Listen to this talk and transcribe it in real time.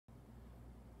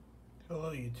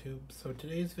Hello YouTube. So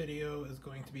today's video is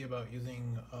going to be about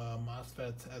using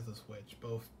MOSFETs as a switch,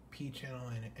 both P channel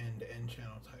and N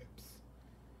channel types.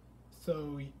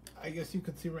 So I guess you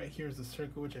could see right here is the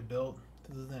circuit which I built.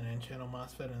 This is an N channel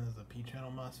MOSFET and this is a P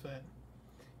channel MOSFET.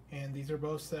 And these are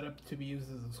both set up to be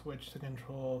used as a switch to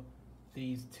control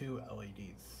these two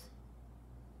LEDs.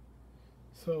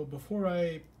 So before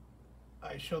I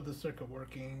show the circuit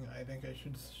working, I think I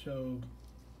should show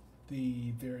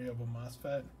the variable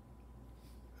MOSFET.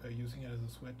 Using it as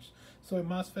a switch. So a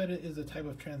MOSFET is a type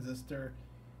of transistor.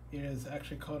 It is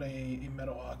actually called a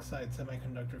metal oxide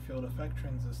semiconductor field effect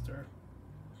transistor.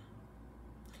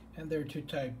 And there are two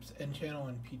types, N channel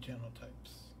and P channel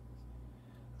types.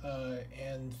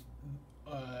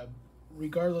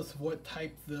 Regardless of what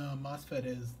type the MOSFET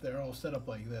is, they're all set up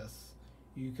like this.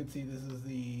 You can see this is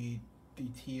the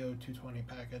TO220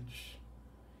 package.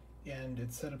 And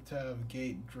it's set up to have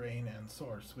gate, drain, and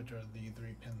source, which are the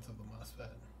three pins of the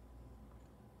MOSFET.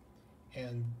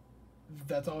 And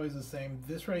that's always the same.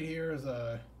 This right here is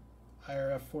a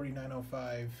IRF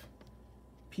 4905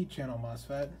 P channel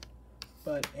MOSFET,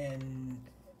 but in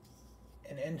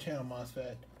an N channel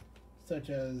MOSFET, such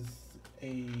as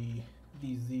these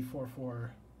Z44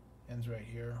 ends right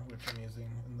here, which I'm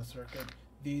using in the circuit,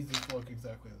 these just look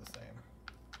exactly the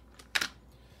same.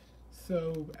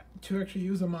 So to actually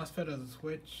use a MOSFET as a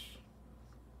switch,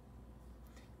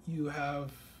 you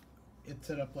have it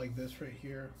set up like this right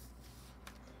here.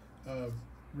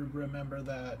 Remember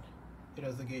that it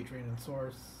has a gate, drain, and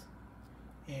source,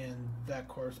 and that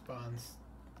corresponds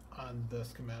on the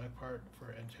schematic part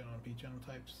for N channel and P channel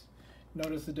types.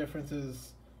 Notice the difference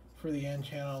is for the N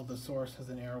channel, the source has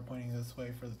an arrow pointing this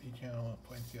way. For the P channel, it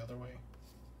points the other way.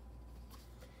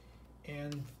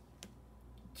 And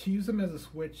to use them as a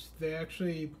switch, they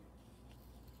actually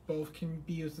both can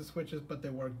be used as switches, but they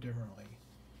work differently.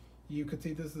 You can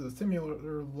see this is a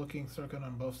similar looking circuit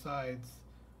on both sides,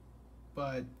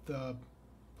 but the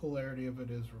polarity of it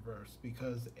is reversed,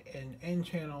 because in N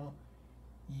channel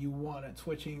you want it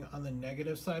switching on the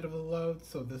negative side of the load.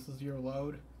 So this is your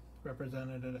load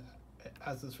represented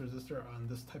as this resistor on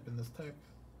this type and this type.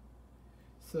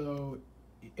 So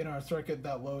in our circuit,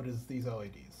 that load is these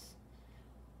LEDs.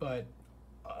 But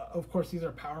of course, these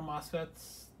are power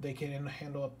MOSFETs. They can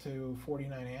handle up to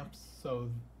 49 amps, so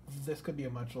this could be a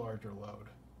much larger load.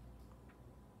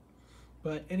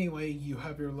 But anyway, you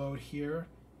have your load here,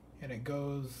 and it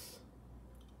goes,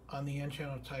 on the N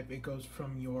channel type, it goes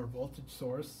from your voltage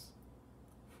source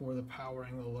for the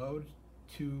powering the load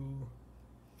through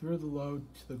the load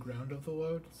to the ground of the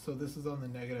load. So this is on the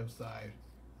negative side.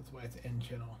 That's why it's N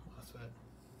channel MOSFET.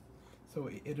 So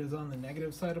it is on the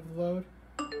negative side of the load,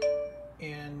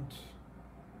 and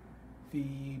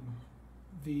the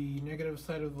negative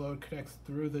side of the load connects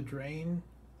through the drain,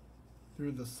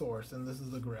 through the source, and this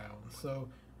is the ground. So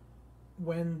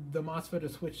when the MOSFET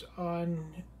is switched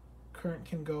on, current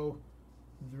can go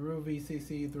through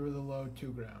VCC, through the load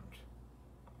to ground.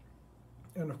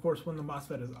 And of course, when the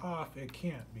MOSFET is off, it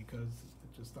can't, because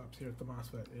it just stops here at the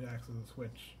MOSFET. It acts as a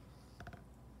switch.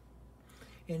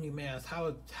 And you may ask how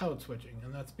it's switching,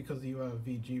 and that's because you have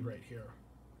VG right here.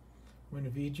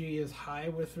 When VG is high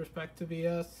with respect to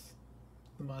VS,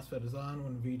 the MOSFET is on.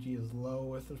 When VG is low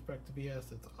with respect to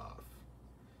VS, it's off.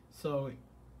 So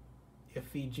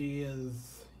if VG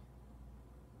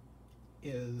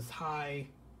is high,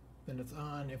 then it's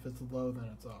on. If it's low, then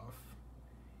it's off.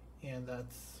 And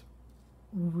that's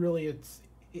really, it's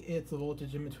the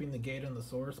voltage in between the gate and the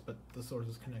source, but the source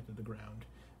is connected to ground.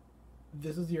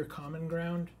 This is your common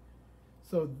ground.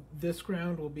 So this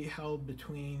ground will be held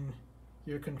between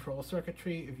your control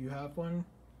circuitry, if you have one.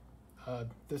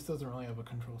 This doesn't really have a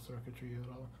control circuitry at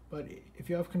all, but if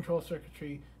you have control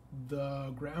circuitry,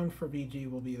 the ground for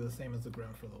VG will be the same as the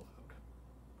ground for the load.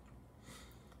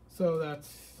 So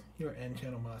that's your N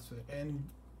channel MOSFET, and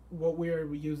what we are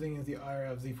using is the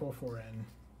IRF Z44N.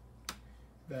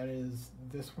 That is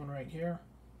this one right here,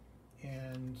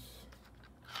 and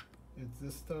it's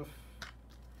this stuff,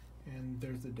 and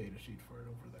there's the data sheet for it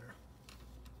over there.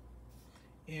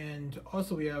 And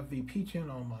also we have the P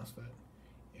channel MOSFET,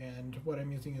 and what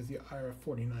I'm using is the IRF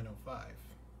 4905.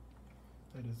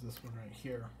 That is this one right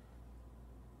here.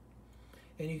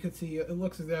 And you can see it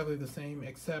looks exactly the same,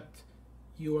 except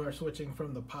you are switching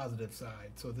from the positive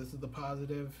side. So this is the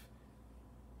positive.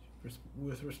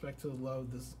 With respect to the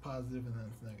load, this is positive, and then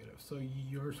it's negative. So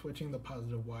you're switching the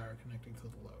positive wire connecting to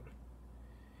the load.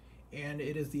 And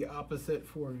it is the opposite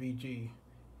for VG.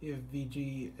 If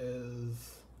VG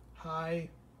is high,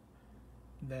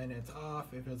 then it's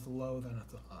off. If it's low, then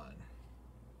it's on.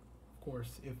 Of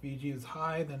course, if VG is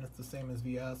high, then it's the same as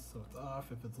VS, so it's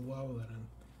off. If it's low, then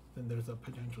then there's a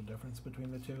potential difference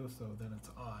between the two, so then it's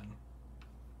on.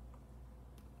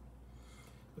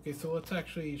 Okay, so let's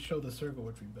actually show the circuit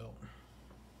which we built.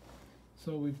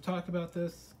 So we've talked about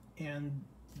this, and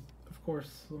of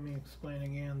course, let me explain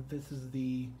again. This is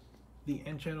the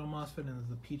N-channel MOSFET and this is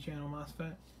the P-channel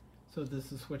MOSFET. So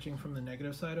this is switching from the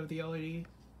negative side of the LED.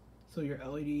 So your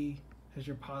LED has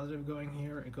your positive going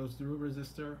here. It goes through a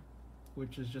resistor,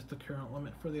 which is just the current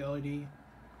limit for the LED.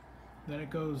 Then it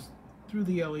goes through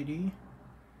the LED,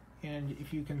 and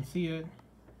if you can see it,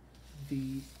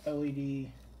 the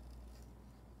LED,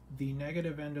 the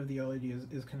negative end of the LED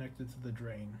is connected to the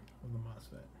drain of the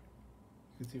MOSFET.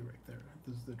 You can see right there,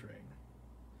 this is the drain.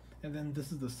 And then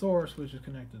this is the source, which is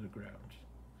connected to ground.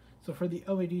 So for the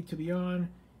LED to be on,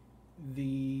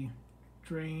 the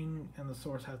drain and the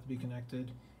source have to be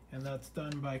connected, and that's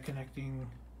done by connecting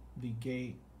the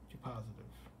gate to positive.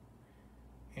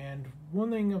 And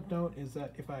one thing of note is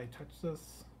that if I touch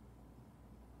this,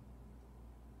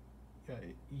 yeah,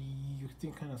 you can see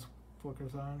it kind of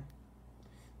flickers on.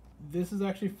 This is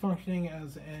actually functioning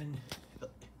as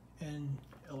an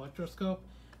electroscope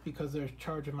because there's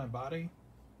charge in my body.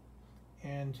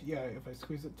 And yeah, if I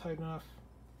squeeze it tight enough,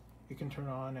 it can turn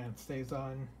on and it stays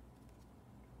on,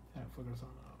 and it flickers on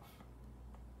and off.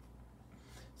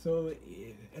 So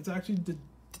it's actually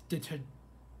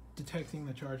detecting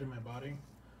the charge in my body.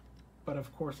 But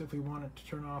of course, if we want it to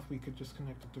turn off, we could just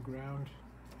connect it to ground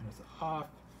and it's off.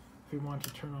 If we want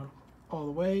to turn on all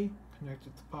the way, connect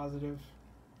it to positive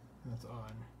and it's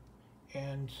on.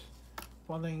 And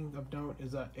one thing of note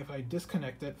is that if I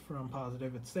disconnect it from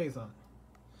positive, it stays on.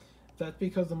 That's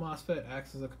because the MOSFET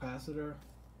acts as a capacitor.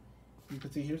 You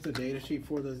can see here's the data sheet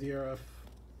for the ZRF,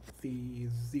 the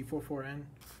Z44N.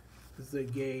 This is the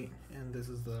gate and this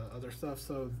is the other stuff,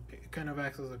 so it kind of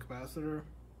acts as a capacitor.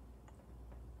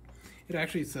 It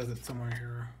actually says it somewhere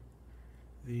here,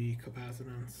 the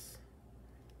capacitance.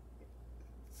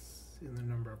 It's in the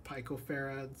number of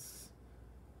picofarads,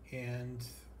 and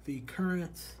the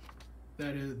current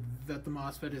that the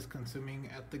MOSFET is consuming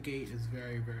at the gate is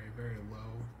very, very, very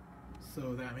low.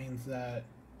 So that means that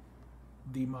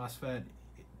the MOSFET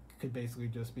could basically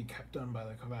just be kept on by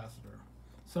the capacitor.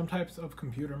 Some types of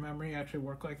computer memory actually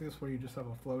work like this, where you just have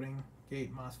a floating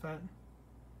gate MOSFET.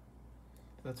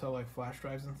 That's how like flash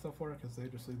drives and stuff work, because they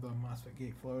just leave the MOSFET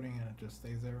gate floating and it just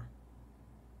stays there.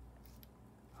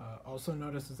 Also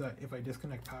notice is that if I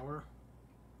disconnect power,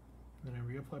 then I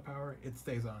reapply power, it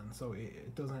stays on. So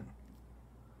it doesn't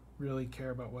really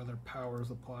care about whether power is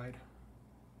applied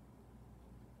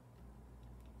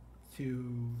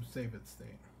to save its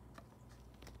state.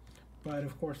 But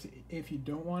of course, if you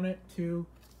don't want it to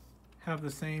have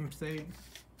the same state,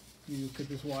 you could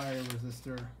just wire a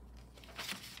resistor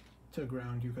to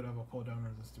ground. You could have a pull down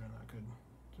resistor and that could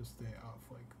just stay off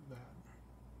like that.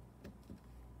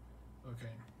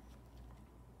 Okay.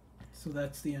 So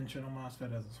that's the N-channel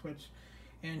MOSFET as a switch.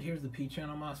 And here's the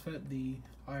P-channel MOSFET, the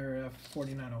IRF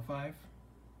 4905.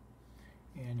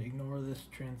 And ignore this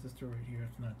transistor right here,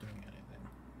 it's not doing anything.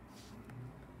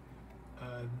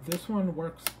 This one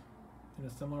works in a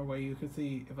similar way. You can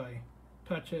see if I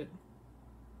touch it,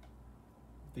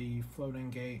 the floating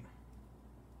gate,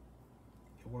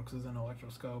 it works as an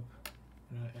electroscope,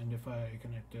 and if I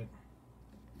connect it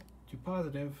to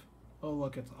positive, oh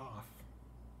look, it's off.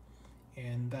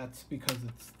 And that's because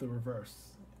it's the reverse.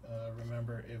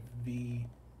 Remember, if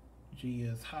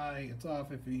VG is high, it's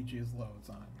off. If VG is low, it's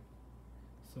on.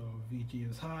 So VG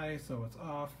is high, so it's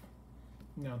off.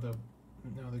 Now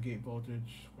the gate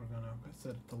voltage, we're gonna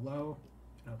set it to low,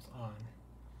 now it's on.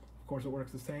 Of course, it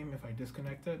works the same if I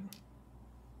disconnect it.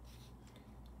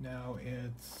 Now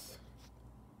it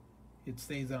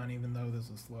stays on even though this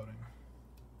is floating.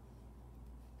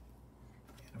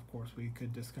 And of course, we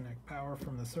could disconnect power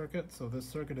from the circuit. So this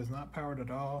circuit is not powered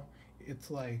at all. It's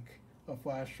like a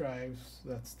flash drive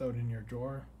that's stowed in your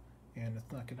drawer, and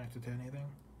it's not connected to anything.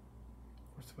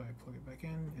 Of course, if I plug it back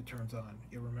in, it turns on.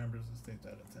 It remembers the state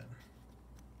that it's in.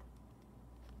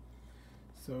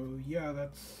 So yeah,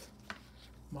 that's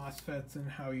MOSFETs and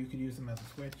how you could use them as a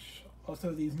switch.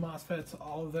 Also, these MOSFETs,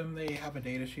 all of them, they have a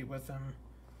data sheet with them.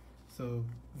 So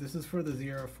this is for the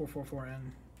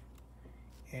ZRF444N,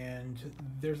 and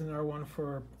there's another one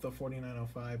for the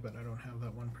 4905, but I don't have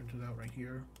that one printed out right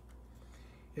here.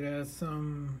 It has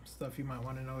some stuff you might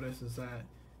want to notice is that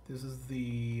this is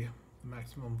the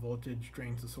maximum voltage,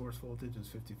 drain to source voltage is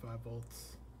 55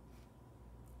 volts.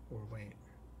 Or wait,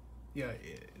 yeah,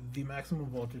 the maximum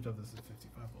voltage of this is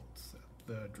 55 volts at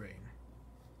the drain.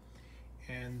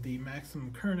 And the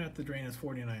maximum current at the drain is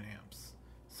 49 amps.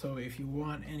 So if you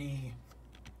want any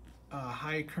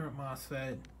high current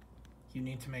MOSFET, you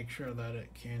need to make sure that it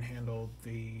can handle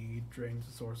the drain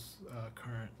to source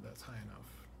current that's high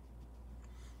enough.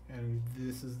 And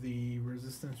this is the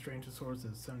resistance drain to source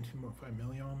is 17.5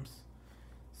 milliohms.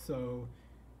 So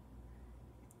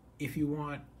if you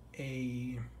want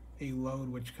a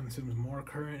load which consumes more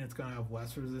current, it's going to have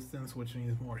less resistance, which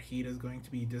means more heat is going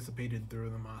to be dissipated through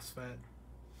the MOSFET.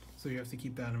 So you have to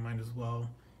keep that in mind as well.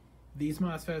 These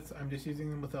MOSFETs, I'm just using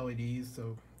them with LEDs,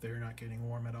 so they're not getting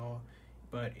warm at all.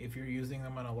 But if you're using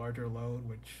them on a larger load,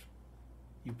 which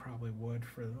you probably would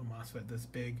for a MOSFET this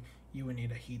big, you would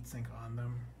need a heat sink on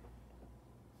them.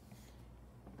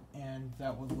 And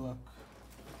that would look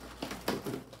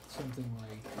something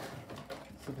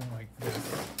like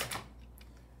this.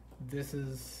 This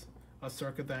is a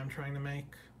circuit that I'm trying to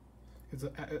make.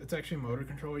 It's actually a motor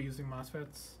controller using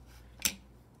MOSFETs.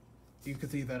 You can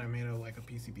see that I made like a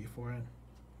PCB for it.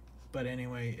 But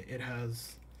anyway, it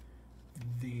has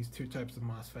these two types of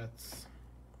MOSFETs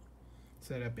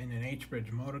set up in an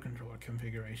H-bridge motor controller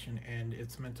configuration, and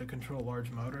it's meant to control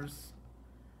large motors,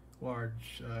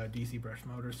 large DC brush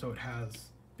motors, so it has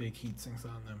big heat sinks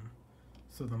on them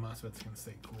so the MOSFETs can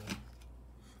stay cool.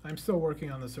 I'm still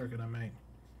working on the circuit I made.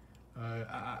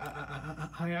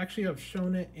 I actually have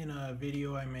shown it in a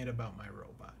video I made about my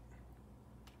robot.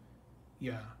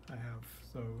 Yeah, I have.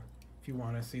 So if you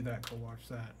want to see that, go watch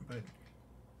that. But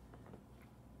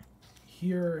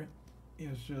here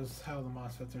is just how the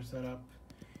MOSFETs are set up.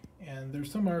 And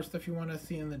there's some other stuff you want to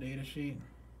see in the data sheet.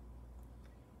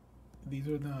 These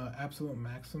are the absolute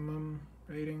maximum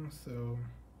ratings, so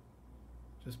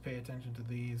just pay attention to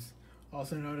these.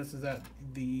 Also notice is that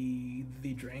the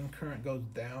drain current goes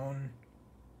down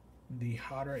the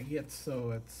hotter it gets,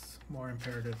 so it's more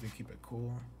imperative to keep it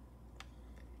cool.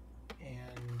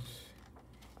 And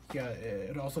yeah,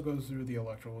 it also goes through the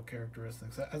electrical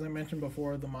characteristics. As I mentioned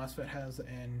before, the MOSFET has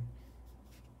an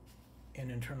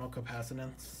internal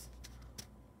capacitance,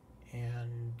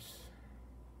 and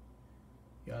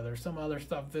yeah, there's some other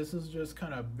stuff. This is just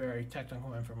kind of very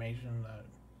technical information that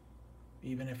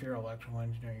even if you're an electrical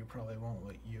engineer, you probably won't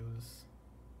use.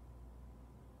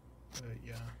 But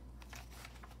yeah.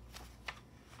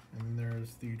 And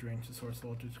there's the drain to source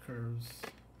voltage curves.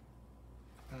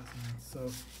 So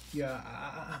yeah,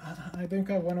 I think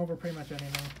I went over pretty much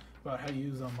anything about how to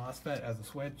use a MOSFET as a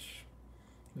switch.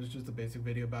 This is just a basic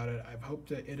video about it. I've hoped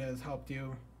that it has helped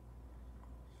you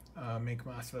make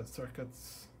MOSFET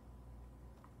circuits.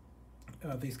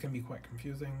 These can be quite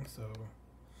confusing, so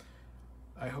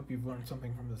I hope you've learned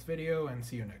something from this video, and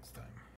see you next time.